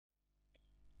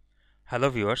Hello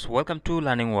viewers, welcome to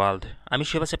learning world. আমি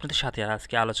শিবাস আপনাদের সাথে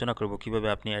আজকে আলোচনা করব কিভাবে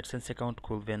আপনি অ্যাডসেন্স অ্যাকাউন্ট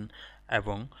খুলবেন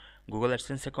এবং গুগল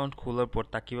অ্যাডসেন্স অ্যাকাউন্ট খোলার পর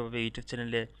তা কিভাবে ইউটিউব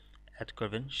চ্যানেলে অ্যাড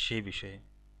করবেন সেই বিষয়ে।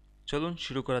 চলুন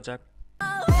শুরু করা যাক।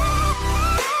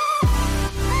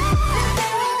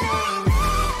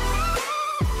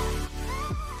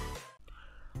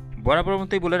 বরাবর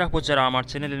মতোই বলে রাখবো, যারা আমার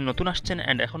চ্যানেলে নতুন আসছেন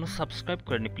অ্যান্ড এখনও সাবস্ক্রাইব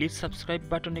করেনি, প্লিজ সাবস্ক্রাইব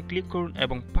বাটনে ক্লিক করুন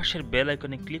এবং পাশের বেল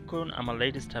আইকনে ক্লিক করুন আমার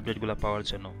লেটেস্ট আপডেটগুলো পাওয়ার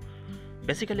জন্য।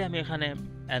 বেসিক্যালি আমি এখানে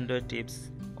Android tips,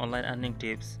 online earning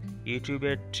tips,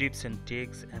 ইউটিউবের TRIPS and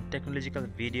tricks and technological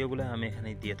ভিডিওগুলো আমি এখানে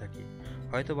দিয়ে থাকি।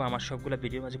 হয়তো বা আমার সবগুলো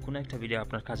ভিডিওর মাঝে কোনো একটা ভিডিও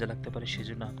আপনার কাজে লাগতে পারে, সেই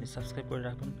জন্য আপনি সাবস্ক্রাইব করে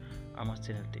রাখুন আমার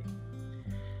চ্যানেলটি।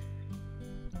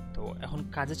 তো এখন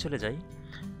কাজে চলে যাই।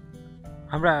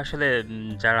 আমরা আসলে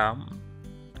যারা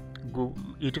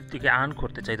ইউটিউব থেকে আর্ন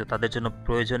করতে চাই, তো তাদের জন্য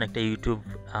প্রয়োজন একটা ইউটিউব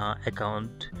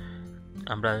অ্যাকাউন্ট।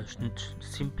 আমরা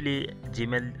simply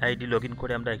Gmail ID log in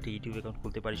করে আমরা একটা ইউটিউব অ্যাকাউন্ট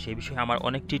খুলতে পারি। সেই বিষয়ে আমার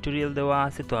অনেক টিউটোরিয়াল দেওয়া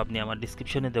আছে, তো আপনি আমার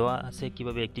ডিসক্রিপশনে দেওয়া আছে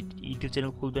কীভাবে একটি ইউটিউব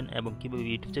চ্যানেল খুলবেন এবং কীভাবে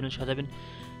ইউটিউব চ্যানেল সাজাবেন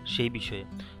সেই বিষয়ে।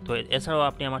 তো এছাড়াও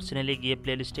আপনি আমার চ্যানেলে গিয়ে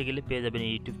প্লেলিস্টে গেলে পেয়ে যাবেন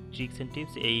ইউটিউব ট্রিক্স অ্যান্ড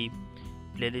টিপস। এই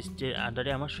প্লেলিস্টের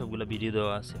আন্ডারে আমার সবগুলো ভিডিও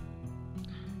দেওয়া আছে।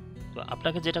 তো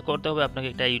আপনাকে যেটা করতে হবে, আপনাকে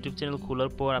একটা ইউটিউব চ্যানেল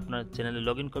খোলার পর আপনার চ্যানেলে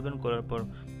লগ ইন করবেন, করার পর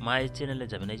মাই চ্যানেলে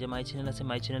যাবেন। এই যে মাই চ্যানেল আছে,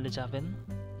 মাই চ্যানেলে যাবেন।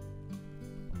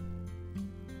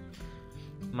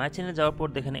 মাই চ্যানেলে যাওয়ার পর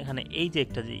দেখেন এখানে এই যে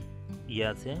একটা যে ইয়ে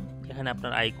আছে, এখানে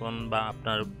আপনার আইকন বা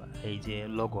আপনার এই যে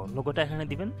লোগোটা এখানে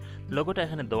দিবেন। লোগোটা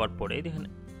এখানে দেওয়ার পরে দেখেন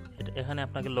এখানে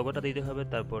আপনাকে লোগোটা দিতে হবে,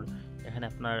 তারপর এখানে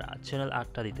আপনার চ্যানেল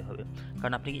আর্টটা দিতে হবে।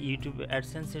 কারণ আপনি ইউটিউব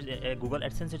অ্যাডসেন্সের গুগল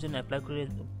অ্যাডসেন্সের জন্য অ্যাপ্লাই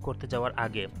করতে যাওয়ার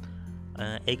আগে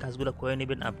এই কাজগুলো করে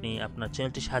নেবেন। আপনি আপনার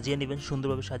চ্যানেলটি সাজিয়ে নেবেন,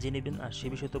 সুন্দরভাবে সাজিয়ে নেবেন। আর সে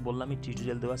বিষয়ে তো বললামই,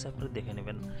 টিউটোরিয়াল দেওয়া আছে, আপনারা দেখে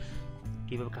নেবেন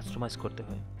কীভাবে কাস্টমাইজ করতে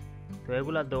হয়। তো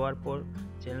এগুলো দেওয়ার পর,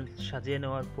 চ্যানেল সাজিয়ে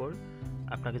নেওয়ার পর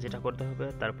আপনাকে যেটা করতে হবে,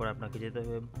 তারপর আপনাকে যেতে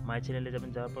হবে মাই চ্যানেলে যাবেন।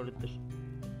 যাওয়ার পর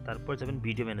তারপর যাবেন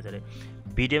ভিডিও ম্যানেজারে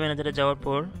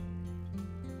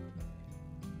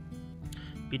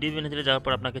যাওয়ার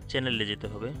পর আপনাকে চ্যানেলে যেতে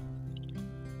হবে।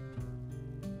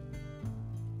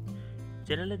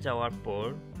 চ্যানেলে যাওয়ার পর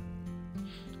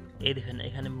এই দেখেন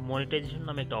এখানে মনিটাইজেশন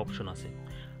নামে একটা অপশন আছে।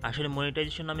 আসলে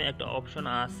মনিটাইজেশন নামে একটা অপশন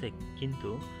আছে, কিন্তু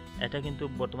এটা কিন্তু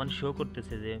বর্তমানে শো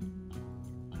করতেছে যে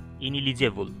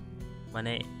ইনএলিজিবল,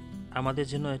 মানে আমাদের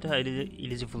জন্য এটা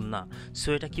এলিজিবল না। সো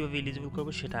এটা কীভাবে এলিজিবল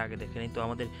করবো সেটা আগে দেখে নিই। তো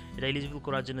আমাদের এটা এলিজিবল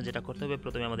করার জন্য যেটা করতে হবে,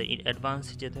 প্রথমে আমাদের অ্যাডভান্স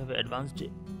যেতে হবে। অ্যাডভান্সড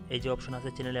এই যে অপশন আছে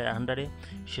চ্যানেলের আন্ডারে,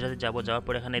 সেটাতে যাওয়ার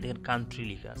পর এখানে দেখেন কান্ট্রি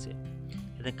লেখা আছে।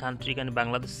 এখানে কান্ট্রি, এখানে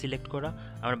বাংলাদেশ সিলেক্ট করা।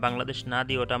 আমরা বাংলাদেশ না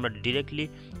দিয়ে ওটা আমরা ডিরেক্টলি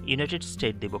ইউনাইটেড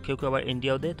স্টেট দেবো। কেউ আবার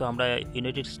ইন্ডিয়াও দেয়, তো আমরা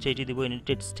ইউনাইটেড স্টেটই দেবো।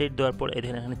 ইউনাইটেড স্টেট দেওয়ার পর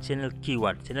এখানে চ্যানেল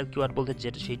কিওয়ার্ড বলতে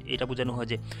যেটা এটা বোঝানো হয়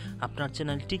যে আপনার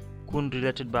চ্যানেলটি কোন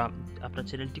রিলেটেড বা আপনার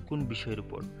চ্যানেলটি কোন বিষয়ের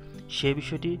উপর, সেই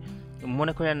বিষয়টি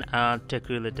মনে করেন টেক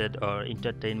রিলেটেড অর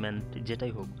এন্টারটেইনমেন্ট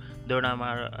যেটাই হোক। ধরুন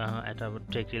আমার এটা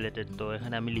টেক রিলেটেড, তো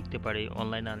এখানে আমি লিখতে পারি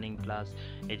অনলাইন আর্নিং প্লাস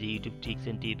এই যে ইউটিউব ট্রিক্স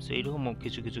অ্যান্ড টিপস, এইরকম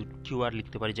কিছু কিওয়ার্ড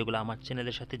লিখতে পারি যেগুলো আমার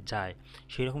চ্যানেলের সাথে যায়।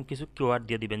 সেই রকম কিছু কিওয়ার্ড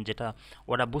দিয়ে দিবেন, যেটা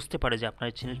ওরা বুঝতে পারে যে আপনার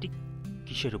চ্যানেলটি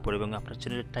কিসের উপর এবং আপনার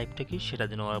চ্যানেলের টাইপটা কি, সেটা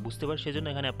যেন ওরা বুঝতে পারে। সেই জন্য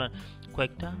এখানে আপনার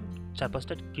কয়েকটা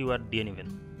 4-5টা কিওয়ার্ড দিয়ে নেবেন।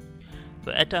 তো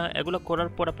এগুলো করার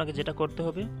পর আপনাকে যেটা করতে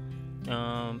হবে,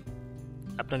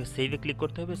 আপনাকে সেভে ক্লিক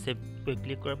করতে হবে। সেভে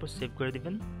ক্লিক করার পর সেভ করে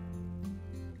দিবেন।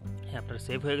 হ্যাঁ, আপনার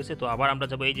সেভ হয়ে গেছে। তো আবার আমরা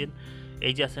যাবো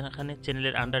এই যে আছে এখানে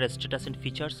চ্যানেলের আন্ডার স্ট্যাটাস অ্যান্ড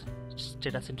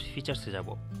ফিচার্সে যাব।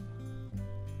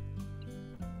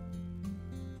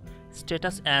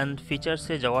 স্ট্যাটাস অ্যান্ড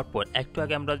ফিচার্সে যাওয়ার পর একটু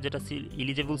আগে আমরা যেটা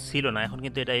এলিজিবল ছিল না, এখন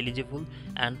কিন্তু এটা এলিজিবল,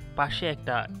 অ্যান্ড পাশে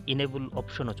একটা ইনেবল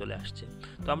অপশনও চলে আসছে।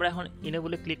 তো আমরা এখন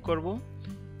ইনেবলে ক্লিক করব।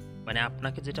 মানে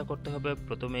আপনাকে যেটা করতে হবে,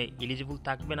 প্রথমে এলিজিবল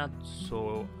থাকবে না, সো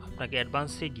আপনাকে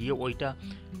অ্যাডভান্সে গিয়ে ওইটা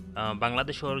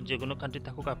বাংলাদেশ ওর যে কোনো কান্ট্রি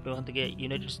থাকুক, আপনি ওখান থেকে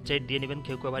ইউনাইটেড স্টেট দিয়ে নেবেন।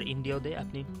 কেউ আবার ইন্ডিয়াও দেয়,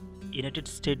 আপনি ইউনাইটেড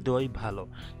স্টেট দেওয়াই ভালো।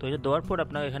 তো এটা দেওয়ার পর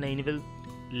আপনার এখানে ইনেবল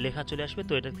লেখা চলে আসবে,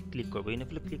 তো এটাতে ক্লিক করবো।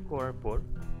 ইনেবলে ক্লিক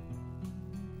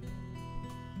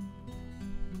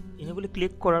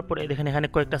করার পর দেখেন এখানে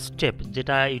কয়েকটা স্টেপ,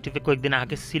 যেটা ইউটিউবে কয়েকদিন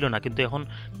আগে ছিল না, কিন্তু এখন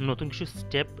নতুন কিছু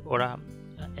স্টেপ ওরা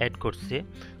অ্যাড করছে।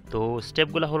 তো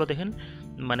স্টেপগুলো হলো দেখেন,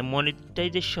 মানে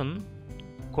মনিটাইজেশন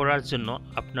করার জন্য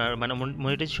আপনার, মানে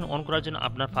মনিটাইজেশন অন করার জন্য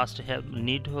আপনার ফার্স্ট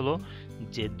নিড হলো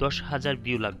যে 10,000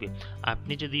 ভিউ লাগবে।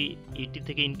 আপনি যদি ইউটিউব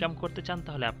থেকে ইনকাম করতে চান,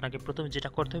 তাহলে আপনাকে প্রথমে যেটা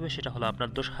করতে হবে সেটা হলো আপনার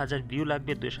 10,000 ভিউ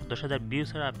লাগবে। 10,000 ভিউ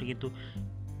ছাড়া আপনি কিন্তু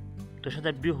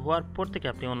 10,000 ভিউ হওয়ার পর থেকে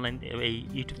আপনি অনলাইন এই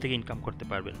ইউটিউব থেকে ইনকাম করতে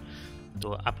পারবেন। তো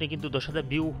আপনি কিন্তু 10,000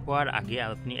 ভিউ হওয়ার আগে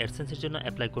আপনি অ্যাডসেন্সের জন্য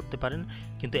অ্যাপ্লাই করতে পারেন,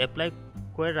 কিন্তু অ্যাপ্লাই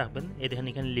করে রাখবেন।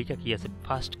 এখানে লেখা কি আছে,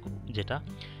 ফার্স্ট যেটা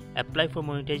অ্যাপ্লাই ফর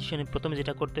মনিটাইজেশনে প্রথমে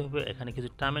যেটা করতে হবে, এখানে কিছু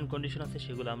টার্ম অ্যান্ড কন্ডিশন আছে,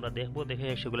 সেগুলো আমরা দেখবো, দেখে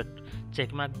সেগুলো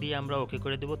চেকমার্ক দিয়ে আমরা ওকে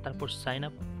করে দেবো। তারপর সাইন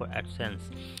আপ ফর অ্যাডসেন্স,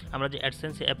 আমরা যে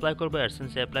অ্যাডসেন্সে অ্যাপ্লাই করবো,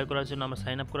 অ্যাডসেন্সে অ্যাপ্লাই করার জন্য আমরা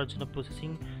সাইন আপ করার জন্য প্রসেসিং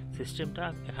সিস্টেমটা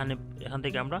এখান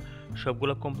থেকে আমরা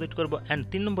সবগুলো কমপ্লিট করবো। অ্যান্ড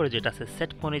 3 নম্বরে যেটা আছে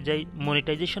set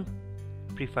monetization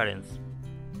preference.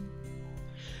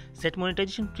 Set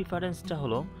monetization প্রিফারেন্সটা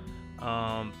হলো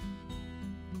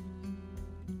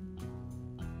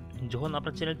যখন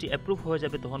আপনার চ্যানেলটি অ্যাপ্রুভ হয়ে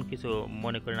যাবে, তখন কিছু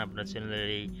মনে করেন আপনার চ্যানেলের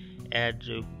এই অ্যাড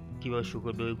কীভাবে শো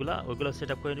করবে ওইগুলো সেট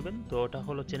আপ করে নেবেন। তো ওটা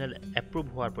হলো চ্যানেল অ্যাপ্রুভ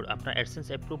হওয়ার পর, আপনার অ্যাডসেন্স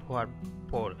অ্যাপ্রুভ হওয়ার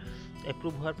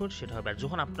পর সেটা হবে। আর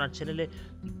যখন আপনার চ্যানেলে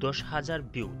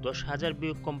 10,000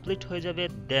 ভিউ কমপ্লিট হয়ে যাবে,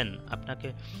 দেন আপনাকে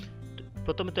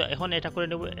প্রথমে তো এখন এটা করে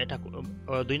নেব, এটা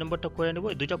 2 নম্বরটা করে নেব,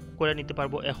 দুইটা করে নিতে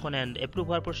পারবো এখন। অ্যান্ড অ্যাপ্রুভ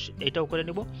হওয়ার পর এটাও করে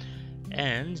নেব।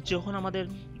 অ্যান্ড যখন আমাদের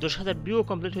 10,000 ভিউ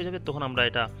কমপ্লিট হয়ে যাবে, তখন আমরা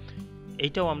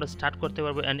এইটাও আমরা স্টার্ট করতে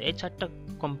পারবো। অ্যান্ড এই 4টা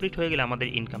কমপ্লিট হয়ে গেলে আমাদের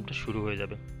ইনকামটা শুরু হয়ে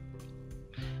যাবে।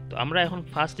 তো আমরা এখন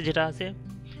ফার্স্ট যেটা আছে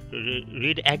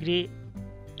read agree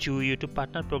to YouTube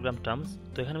partner program terms,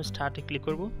 তো এখানে আমি স্টার্টে ক্লিক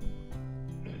করব।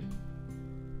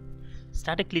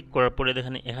 স্টার্টে ক্লিক করার পরে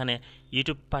দেখেন এখানে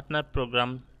ইউটিউব পার্টনার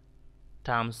প্রোগ্রাম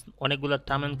টার্মস অনেকগুলো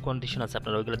টার্ম অ্যান্ড কন্ডিশন আছে,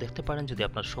 আপনারা ওইগুলো দেখতে পারেন যদি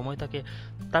আপনার সময় থাকে।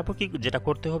 তারপর কি যেটা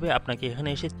করতে হবে, আপনাকে এখানে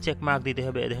এসে চেকমার্ক দিতে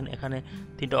হবে। দেখেন এখানে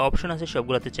 3টা অপশন আছে,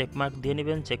 সবগুলোতে চেকমার্ক দিয়ে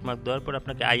নেবেন। চেকমার্ক দেওয়ার পর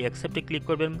আপনাকে আই অ্যাকসেপ্টে ক্লিক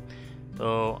করবেন। তো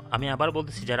আমি আবার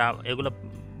বলতেছি, যারা এগুলো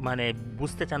মানে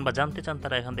বুঝতে চান বা জানতে চান,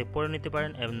 তারা এখান থেকে পড়ে নিতে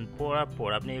পারেন। এবং পড়ার পর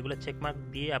আপনি এগুলো চেকমার্ক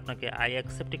দিয়ে আপনাকে আই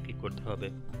অ্যাকসেপ্টে ক্লিক করতে হবে।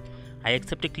 আই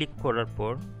অ্যাকসেপ্টে ক্লিক করার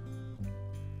পর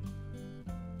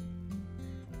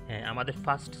আমাদের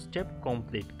ফার্স্ট স্টেপ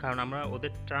কমপ্লিট, কারণ আমরা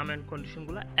ওদের টার্ম অ্যান্ড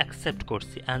কন্ডিশনগুলো অ্যাকসেপ্ট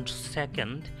করছি। And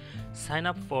second, sign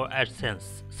up for AdSense.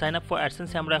 Sign up for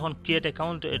অ্যাডসেন্সে আমরা এখন ক্রিয়েট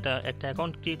অ্যাকাউন্ট, এটা একটা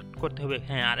অ্যাকাউন্ট ক্রিয়েট করতে হবে।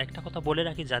 হ্যাঁ, আর একটা কথা বলে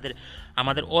রাখি,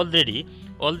 আমাদের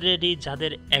অলরেডি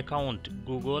যাদের অ্যাকাউন্ট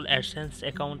গুগল অ্যাডসেন্স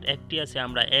অ্যাকাউন্ট একটি আছে,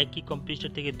 আমরা একই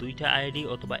কম্পিউটার থেকে 2টা আইডি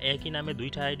অথবা একই নামে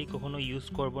 2টা আইডি কখনো ইউজ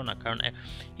করব না, কারণ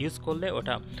ইউজ করলে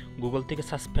ওটা গুগল থেকে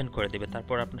সাসপেন্ড করে দেবে,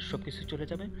 তারপর আপনার সব কিছু চলে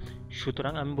যাবে।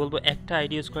 সুতরাং আমি বলবো একটা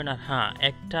আইডি ইউজ করেন। আর হ্যাঁ,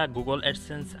 একটা গুগল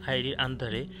অ্যাডসেন্স আইডির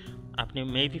আন্ডারে আপনি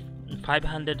মেবি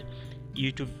 500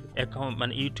 ইউটিউব অ্যাকাউন্ট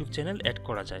মানে ইউটিউব চ্যানেল অ্যাড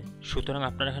করা যায়। সুতরাং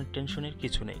আপনার এখন টেনশনের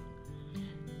কিছু নেই।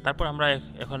 তারপর আমরা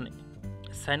এখন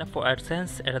সাইন আপ ফর অ্যাডসেন্স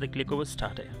এটাতে ক্লিক করবো।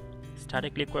 স্টার্টে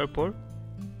ক্লিক করার পর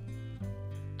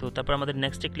তো তারপর আমাদের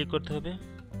নেক্সটে ক্লিক করতে হবে।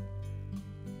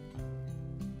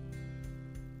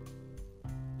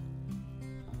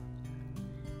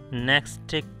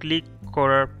 নেক্সটে ক্লিক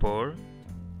করার পর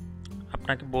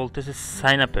আপনাকে বলতেছে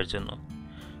সাইন আপের জন্য।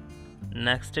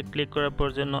 নেক্সটে ক্লিক করার পর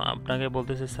জন্য আপনাকে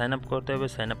বলতেছে সাইন আপ করতে হবে।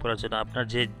 সাইন আপ করার জন্য আপনার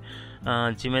যে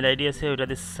জিমেল আইডি আছে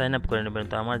ওটাতে সাইন আপ করে নেবেন।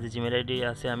 তো আমার যে জিমেল আইডি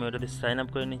আছে আমি ওটাতে সাইন আপ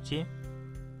করে নিচ্ছি।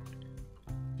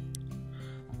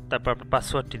 তারপর আপনার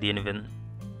পাসওয়ার্ডটি দিয়ে নেবেন।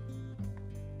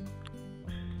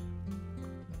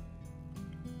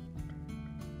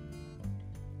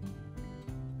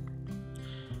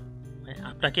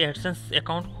 আপনাকে অ্যাডসেন্স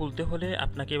অ্যাকাউন্ট খুলতে হলে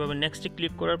আপনাকে এভাবে নেক্সটে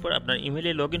ক্লিক করার পর আপনার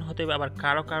ইমেইলে লগ ইন হতে হবে। আবার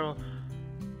কারো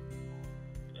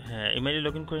হ্যাঁ, ইমেইলে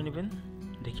লগ ইন করে নেবেন।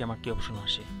 দেখি আমার কী অপশন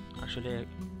আসে। আসলে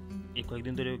এই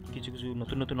কয়েকদিন ধরে কিছু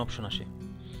নতুন অপশন আসে,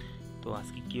 তো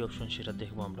আজকে কী অপশন সেটা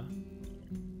দেখবো আমরা।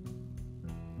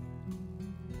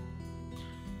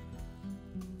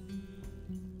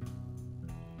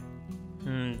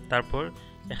 তারপর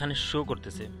এখানে শো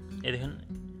করতেছে, এই দেখেন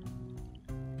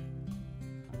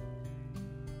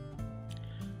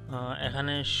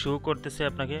এখানে শো করতেছে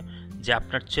আপনাকে যে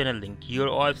আপনার channel link, your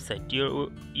website,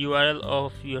 URL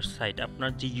of your site, আপনার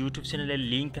যে ইউটিউব চ্যানেলের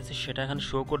লিঙ্ক আছে সেটা এখানে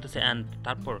শো করতেছে। অ্যান্ড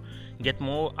তারপর get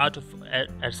more out of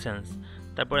AdSense.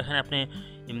 তারপর এখানে আপনি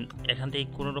এখান থেকে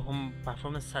কোনো রকম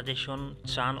পারফরমেন্স সাজেশন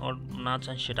চান ও না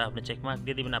চান সেটা আপনি চেকমার্ক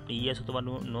দিয়ে দেবেন। আপনি ইয়েস অথবা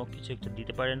নো কিছু একটা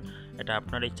দিতে পারেন, এটা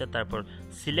আপনার ইচ্ছা। তারপর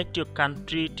সিলেক্ট ইউর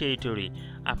কান্ট্রি টেরিটরি,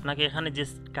 আপনাকে এখানে যে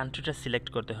কান্ট্রিটা সিলেক্ট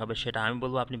করতে হবে সেটা আমি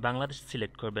বলবো আপনি বাংলাদেশ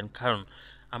সিলেক্ট করবেন, কারণ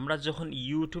আমরা যখন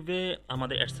ইউটিউবে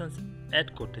আমাদের অ্যাডসেন্স অ্যাড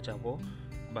করতে যাব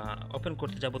বা ওপেন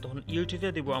করতে যাব, তখন ইউটিউবে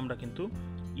দিব আমরা কিন্তু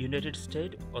ইউনাইটেড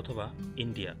স্টেট অথবা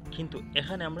ইন্ডিয়া, কিন্তু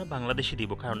এখানে আমরা বাংলাদেশে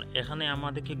দিব, কারণ এখানে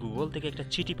আমাদেরকে গুগল থেকে একটা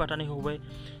চিঠি পাঠানো হবে।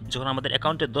 যখন আমাদের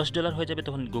অ্যাকাউন্টে $10 হয়ে যাবে,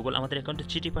 তখন গুগল আমাদের অ্যাকাউন্টে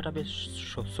চিঠি পাঠাবে,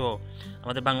 সো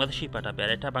আমাদের বাংলাদেশেই পাঠাবে।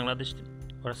 আর এটা বাংলাদেশ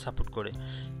ওরা সাপোর্ট করে,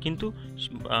 কিন্তু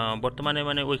বর্তমানে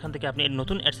মানে ওইখান থেকে আপনি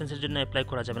নতুন অ্যাডসেন্সের জন্য অ্যাপ্লাই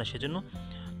করা যাবে না, সেজন্য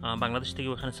বাংলাদেশ থেকে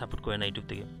ওখানে সাপোর্ট করে না ইউটিউব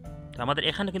থেকে। তো আমাদের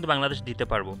এখানে কিন্তু বাংলাদেশ দিতে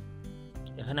পারবো,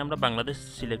 এখানে আমরা বাংলাদেশ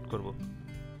সিলেক্ট করব।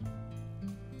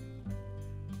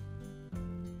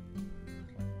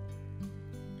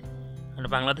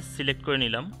 বাংলাদেশ সিলেক্ট করে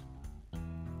নিলাম।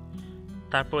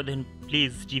 তারপর দেখুন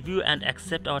please review and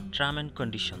accept hour term and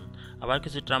condition. আবার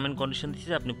কিছু টার্ম অ্যান্ড কন্ডিশন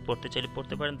দিয়েছে, আপনি পড়তে চাইলে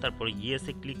পড়তে পারেন। তারপর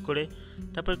ইয়েসে ক্লিক করে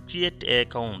তারপর ক্রিয়েট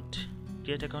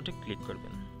অ্যাকাউন্টে ক্লিক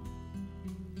করবেন।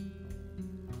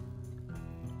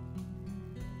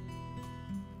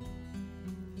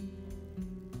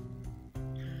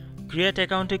 ক্রিয়েট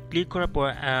অ্যাকাউন্টে ক্লিক করার পর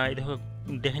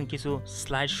দেখেন কিছু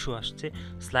স্লাইড শো আসছে,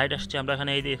 আমরা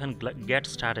এখানে এই যে এখানে গেট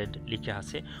স্টার্টেড লিখে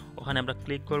আছে, ওখানে আমরা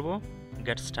ক্লিক করব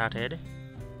গেট স্টার্টেড।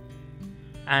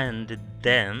 অ্যান্ড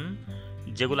দেন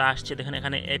যেগুলো আসছে দেখেন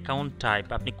এখানে অ্যাকাউন্ট টাইপ,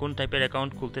 আপনি কোন টাইপের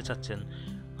অ্যাকাউন্ট খুলতে চাচ্ছেন।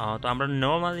 তো আমরা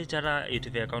নর্মালি যারা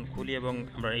ইউটিউবে অ্যাকাউন্ট খুলি এবং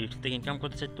আমরা ইউটিউব থেকে ইনকাম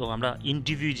করতে চাই, তো আমরা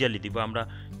ইন্ডিভিজুয়ালি দিব, আমরা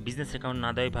বিজনেস অ্যাকাউন্ট না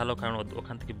দেওয়াই ভালো, কারণ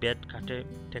ওখান থেকে ব্যাড কাটে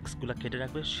ট্যাক্সগুলো কেটে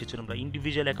রাখবে, সেজন্য আমরা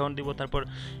ইন্ডিভিজুয়াল অ্যাকাউন্ট দিব। তারপর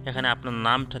এখানে আপনার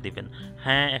নামটা দিবেন।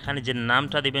 হ্যাঁ, এখানে যে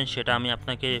নামটা দিবেন সেটা আমি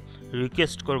আপনাকে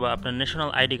রিকোয়েস্ট করবো, আপনার ন্যাশনাল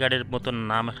আইডি কার্ডের মতন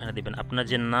নাম এখানে দিবেন, আপনার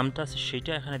যে নামটা আছে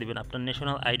সেইটা এখানে দিবেন, আপনার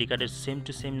ন্যাশনাল আইডি কার্ডের সেম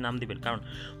টু সেম নাম দিবেন, কারণ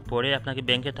পরে আপনাকে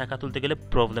ব্যাংকে টাকা তুলতে গেলে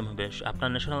প্রবলেম হবে। আপনার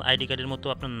ন্যাশনাল আইডি কার্ডের মতো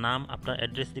আপনার নাম, আপনার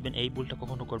অ্যাড্রেস দিবেন, এই ভুলটা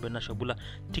কখনো করবেন না, সবগুলা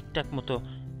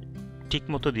ঠিক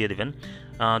মতো দিয়ে দেবেন।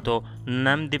 তো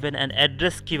নাম দিবেন। অ্যান্ড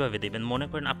অ্যাড্রেস কীভাবে দেবেন, মনে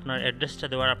করেন আপনার অ্যাড্রেসটা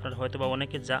দেওয়ার আপনার হয়তো বা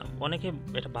অনেকে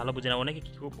এটা ভালো বোঝে না,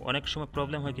 অনেক সময়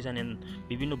প্রবলেম হয় কি জানেন,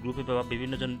 বিভিন্ন গ্রুপে বা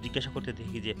বিভিন্ন জন জিজ্ঞাসা করতে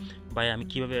দেখি যে ভাই আমি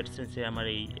কীভাবে অ্যাডসেন্সে আমার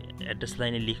এই অ্যাড্রেস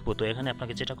লাইনে লিখবো। তো এখানে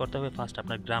আপনাকে যেটা করতে হবে, ফার্স্ট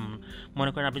আপনার গ্রাম,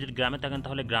 মনে করেন আপনি যদি গ্রামে থাকেন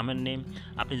তাহলে গ্রামের নেম,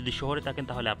 আপনি যদি শহরে থাকেন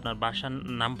তাহলে আপনার বাসার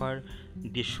নাম্বার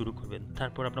দিয়ে শুরু করবেন,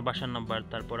 তারপর আপনার বাসার নাম্বার,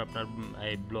 তারপর আপনার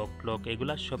ব্লক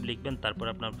এগুলা সব লিখবেন, তারপর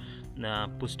আপনার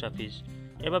পোস্ট অফিস,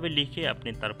 এভাবে লিখে আপনি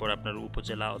তারপর আপনার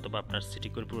উপজেলা অথবা আপনার সিটি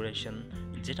কর্পোরেশন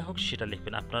যেটা হোক সেটা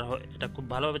লিখবেন। আপনার এটা খুব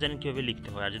ভালোভাবে জানেন কীভাবে লিখতে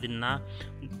হয়, আর যদি না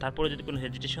তারপরে যদি কোনো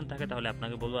হেজিটেশন থাকে তাহলে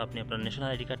আপনাকে বলবো আপনি আপনার ন্যাশনাল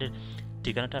আইডি কার্ডের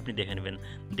ঠিকানাটা আপনি দেখে নেবেন,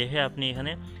 দেখে আপনি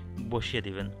এখানে বসিয়ে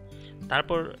দিবেন।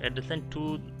 তারপর অ্যাড্রেস লাইন 2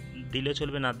 দিলেও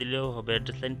চলবে, না দিলেও হবে,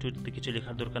 অ্যাড্রেস লাইন 2তে কিছু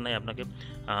লেখার দরকার নাই আপনাকে।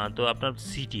 তো আপনার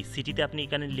সিটিতে আপনি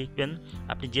এখানে লিখবেন,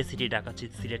 আপনি যে সিটি, ঢাকা,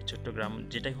 সিলেট, চট্টগ্রাম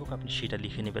যেটাই হোক আপনি সেটা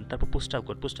লিখে নেবেন। তারপর পোস্টাল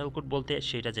কোড বলতে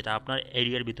সেটা যেটা আপনার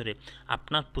এরিয়ার ভিতরে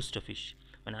আপনার পোস্ট অফিস,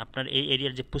 মানে আপনার এই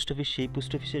এরিয়ার যে পোস্ট অফিস, সেই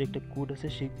পোস্ট অফিসের একটা কোড আছে,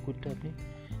 সেই কোডটা আপনি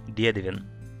দিয়ে দেবেন।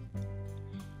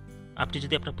 আপনি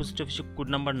যদি আপনার পোস্ট অফিসে কোড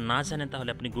নাম্বার না জানেন তাহলে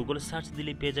আপনি গুগলে সার্চ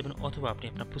দিলেই পেয়ে যাবেন, অথবা আপনি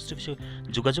আপনার পোস্ট অফিসে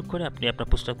যোগাযোগ করে আপনি আপনার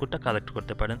পোস্টাল কোডটা কালেক্ট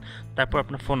করতে পারেন। তারপর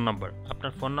আপনার ফোন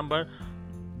নাম্বার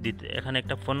দিতে, এখানে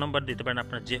একটা ফোন নাম্বার দিতে পারেন,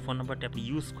 আপনার যে ফোন নাম্বারটি আপনি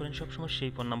ইউজ করেন সবসময়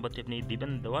সেই ফোন নাম্বারটি আপনি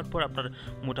দিবেন। দেওয়ার পর আপনার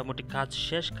মোটামুটি কাজ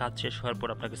শেষ হওয়ার পর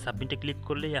আপনাকে সাবমিটে ক্লিক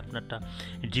করলেই আপনারটা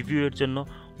রিভিউয়ের জন্য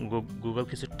গুগল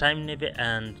কিছু টাইম নেবে।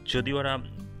 অ্যান্ড যদি ওরা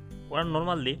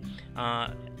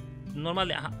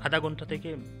নর্মালি আধা ঘন্টা থেকে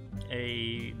এই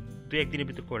 2-1 দিনের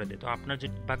ভিতর করে দেয়। তো আপনার যে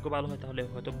ভাগ্য ভালো হয় তাহলে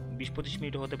হয়তো 20-25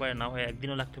 মিনিটও হতে পারে, না হয়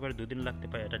একদিনও লাগতে পারে, 2 দিনও লাগতে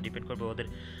পারে, এটা ডিপেন্ড করবে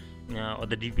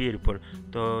ওদের রিভিউয়ের উপর।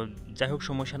 তো যাই হোক,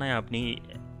 সমস্যা নাই, আপনি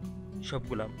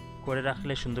সবগুলা করে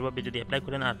রাখলে সুন্দরভাবে যদি অ্যাপ্লাই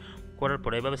করেন আর করার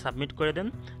পরে এভাবে সাবমিট করে দেন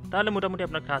তাহলে মোটামুটি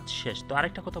আপনার কাজ শেষ। তো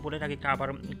আরেকটা কথা বলে রাখি, আবার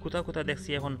কোথাও দেখছি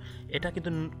এখন এটা কিন্তু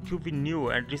খুবই নিউ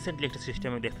অ্যান্ড রিসেন্টলি একটা সিস্টেম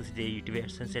আমি দেখতেছি যে ইউটিউব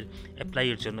অ্যাডসেন্সের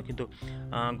অ্যাপ্লাইয়ের জন্য, কিন্তু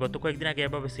গত কয়েকদিন আগে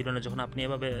এভাবে ছিল না। যখন আপনি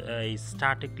এভাবে এই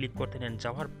স্টার্টে ক্লিক করতেন,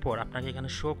 যাওয়ার পর আপনাকে এখানে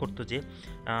শো করতো যে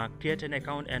create an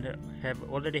account and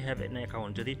already have an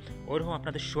account. যদি ওরকম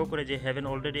আপনাদের শো করে যে have an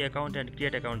already account and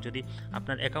create account, যদি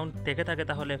আপনার অ্যাকাউন্ট থেকে থাকে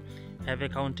তাহলে হ্যাভ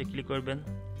অ্যাকাউন্টে ক্লিক করবেন,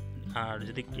 আর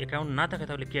যদি অ্যাকাউন্ট না থাকে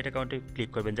তাহলে ক্রিয়েট অ্যাকাউন্টে ক্লিক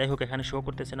করবেন। যাই হোক, এখানে শো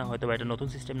করতেছে না, হয়তো এটা নতুন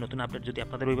সিস্টেম, নতুন আপডেট। যদি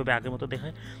আপনাদের ওইভাবে আগের মতো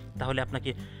দেখায় তাহলে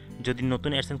আপনাকে যদি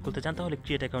নতুন অ্যাডসেন্স খুলতে চান তাহলে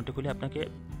ক্রিয়েট অ্যাকাউন্টে খুলে আপনাকে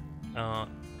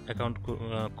অ্যাকাউন্ট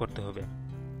করতে হবে।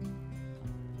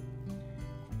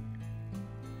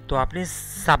 তো আপনি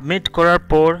সাবমিট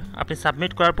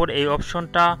করার পর এই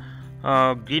অপশনটা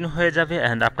গ্রিন হয়ে যাবে,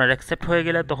 অ্যান্ড আপনার অ্যাকসেপ্ট হয়ে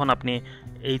গেলে তখন আপনি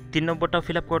এই 3 নম্বরটাও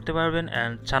ফিল আপ করতে পারবেন,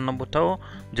 অ্যান্ড 4 নম্বরটাও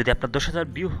যদি আপনার 10,000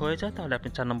 ভিউ হয়ে যায় তাহলে আপনি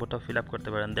 4 নম্বরটাও ফিল আপ করতে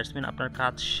পারেন। দ্যাটস মিন আপনার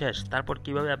কাজ শেষ। তারপর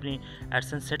কীভাবে আপনি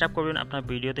অ্যাডসেন্স সেট আপ করবেন আপনার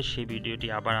ভিডিওতে, সেই ভিডিওটি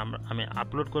আবার আমি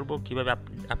আপলোড করব। কীভাবে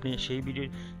আপনি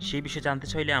সেই বিষয়ে জানতে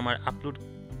চাইলে আমার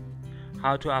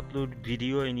how to upload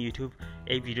video in YouTube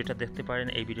এই ভিডিওটা দেখতে পারেন,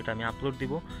 এই ভিডিওটা আমি আপলোড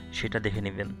দিব, সেটা দেখে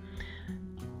নেবেন।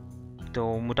 তো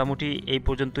মোটামুটি এই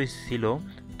পর্যন্তই ছিল।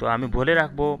 তো আমি বলে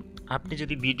রাখবো, আপনি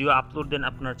যদি ভিডিও আপলোড দেন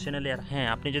আপনার চ্যানেলে, আর হ্যাঁ,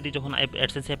 আপনি যদি যখন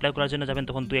অ্যাডসেন্স অ্যাপ্লাই করার জন্য যাবেন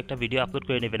তখন 2-1টা ভিডিও আপলোড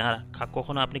করে নেবেন, আর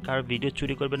কখনো আপনি কারোর ভিডিও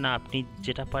চুরি করবেন না। আপনি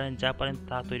যা পারেন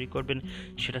তা তৈরি করবেন,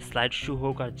 সেটা স্লাইড শো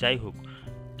হোক আর যাই হোক।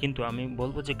 কিন্তু আমি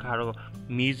বলবো যে কারো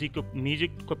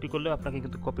মিউজিক কপি করলেও আপনাকে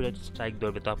কিন্তু কপিরাইট স্ট্রাইক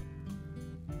ধরবে। তো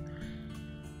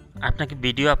আপনাকে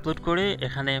ভিডিও আপলোড করে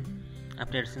এখানে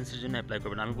আপনি অ্যাডসেন্সের জন্য অ্যাপ্লাই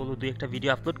করবেন। আমি বলবো 2-1টা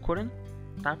ভিডিও আপলোড করেন,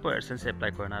 তারপর অ্যাডসেন্সে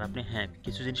অ্যাপ্লাই করেন। আর আপনি হ্যাঁ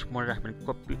কিছু জিনিস মনে রাখবেন,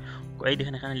 এই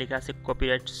দেখেন এখানে লেখা আছে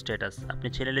কপিরাইট স্ট্যাটাস। আপনি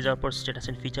চ্যানেলে যাওয়ার পর স্ট্যাটাস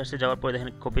অ্যান্ড ফিচার্সে যাওয়ার পর দেখেন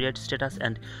copyright status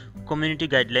and community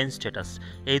guideline status,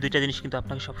 এই দুইটা জিনিস কিন্তু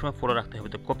আপনাকে সবসময় ফলো রাখতে হবে।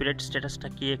 তো কপিরাইট স্ট্যাটাসটা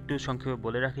কি একটু সংক্ষেপে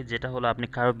বলে রাখি, যেটা হলো আপনি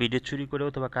কারো ভিডিও চুরি করে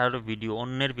অথবা কারো ভিডিও,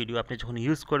 অন্যের ভিডিও আপনি যখন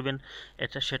ইউজ করবেন,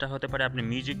 সেটা হতে পারে আপনি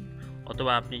মিউজিক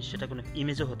অথবা আপনি সেটা কোনো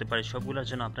ইমেজও হতে পারে, সবগুলোর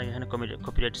জন্য আপনাকে এখানে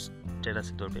কপিরাইট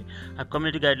স্ট্যাটাসে ধরবে। আর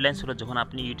কমিউনিটি গাইডলাইন্স হলো যখন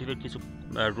আপনি ইউটিউবের কিছু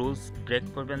রুলস ব্রেক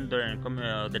করবেন,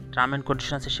 টার্ম অ্যান্ড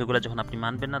কন্ডিশন আছে, সেগুলো যখন আপনি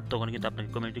মানবেন না তখন কিন্তু আপনাকে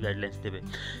কমিউনিটি গাইডলাইন্স দেবে।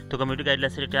 তো কমিউনিটি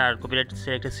গাইডলাইন্সের একটা আর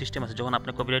কপিরাইটসের একটা সিস্টেম আছে, যখন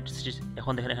আপনার কপিরাইট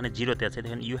এখন দেখেন এখানে জিরোতে আছে,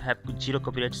 দেখেন you have 0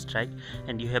 copyright strike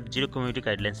and you have 0 community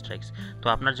guideline strikes. তো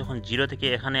আপনার যখন 0 থেকে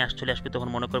এখানে চলে আসবে তখন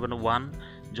মনে করবেন 1,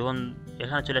 যখন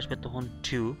এখানে চলে আসবে তখন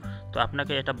 2। তো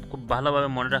আপনাকে এটা খুব ভালোভাবে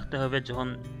মনে রাখতে হবে, যখন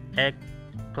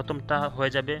প্রথমটা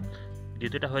হয়ে যাবে,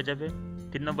 দ্বিতীয়টা হয়ে যাবে,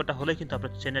 3 নম্বরটা হলে কিন্তু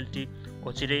আপনার চ্যানেলটি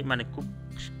অচিরেই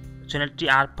চ্যানেলটি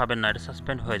আর পাবেন না, এটা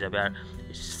সাসপেন্ড হয়ে যাবে। আর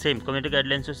সেম কমিউনিটি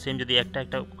গাইডলাইন্সও সেম, যদি একটা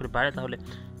করে বাড়ে তাহলে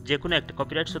যে কোনো একটা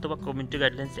কপিরাইটস অথবা কমিউনিটি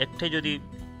গাইডলাইন্স একটাই যদি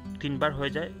 3 বার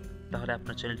হয়ে যায় তাহলে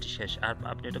আপনার চ্যানেলটি শেষ, আর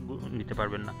আপনি এটা নিতে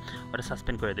পারবেন না, ওটা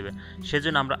সাসপেন্ড করে দেবে।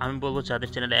 সেজন্য আমি বলবো যাদের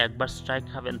চ্যানেলে একবার স্ট্রাইক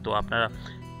খাবেন, তো আপনারা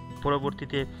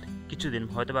পরবর্তীতে কিছুদিন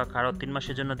হয়তো বা কারো 3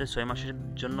 মাসের জন্য দেয়, 6 মাসের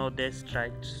জন্য দেয়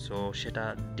স্ট্রাইক, সো সেটা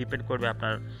ডিপেন্ড করবে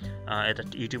আপনার এটা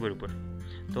ইউটিউবের উপর।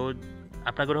 তো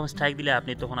আপনাকে ওরকম স্ট্রাইক দিলে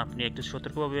তখন আপনি একটু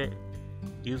সতর্কভাবে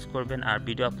ইউজ করবেন। আর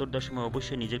ভিডিও আপলোড দেওয়ার সময়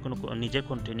অবশ্যই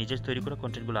নিজের তৈরি করা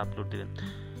কন্টেন্টগুলো আপলোড দেবেন।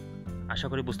 আশা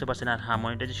করি বুঝতে পারছেন। আর হ্যাঁ,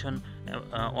 মনিটাইজেশন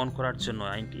অন করার জন্য,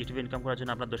 ইউটিউবে ইনকাম করার জন্য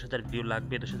আপনার 10,000 ভিউ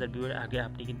লাগবে। 10,000 ভিউয়ের আগে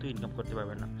আপনি কিন্তু ইনকাম করতে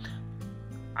পারবেন না।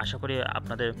 আশা করি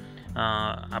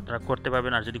আপনারা করতে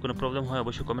পারবেন। আর যদি কোনো প্রবলেম হয়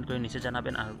অবশ্যই কমেন্ট করে নিচে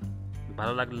জানাবেন। আর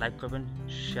ভালো লাগলে লাইক করবেন,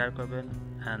 শেয়ার করবেন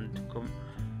অ্যান্ড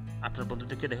আপনার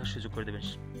বন্ধুদেরকে দেখার সুযোগ করে দেবেন।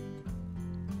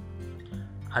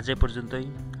 আজ এ পর্যন্তই,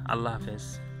 আল্লাহ হাফেজ।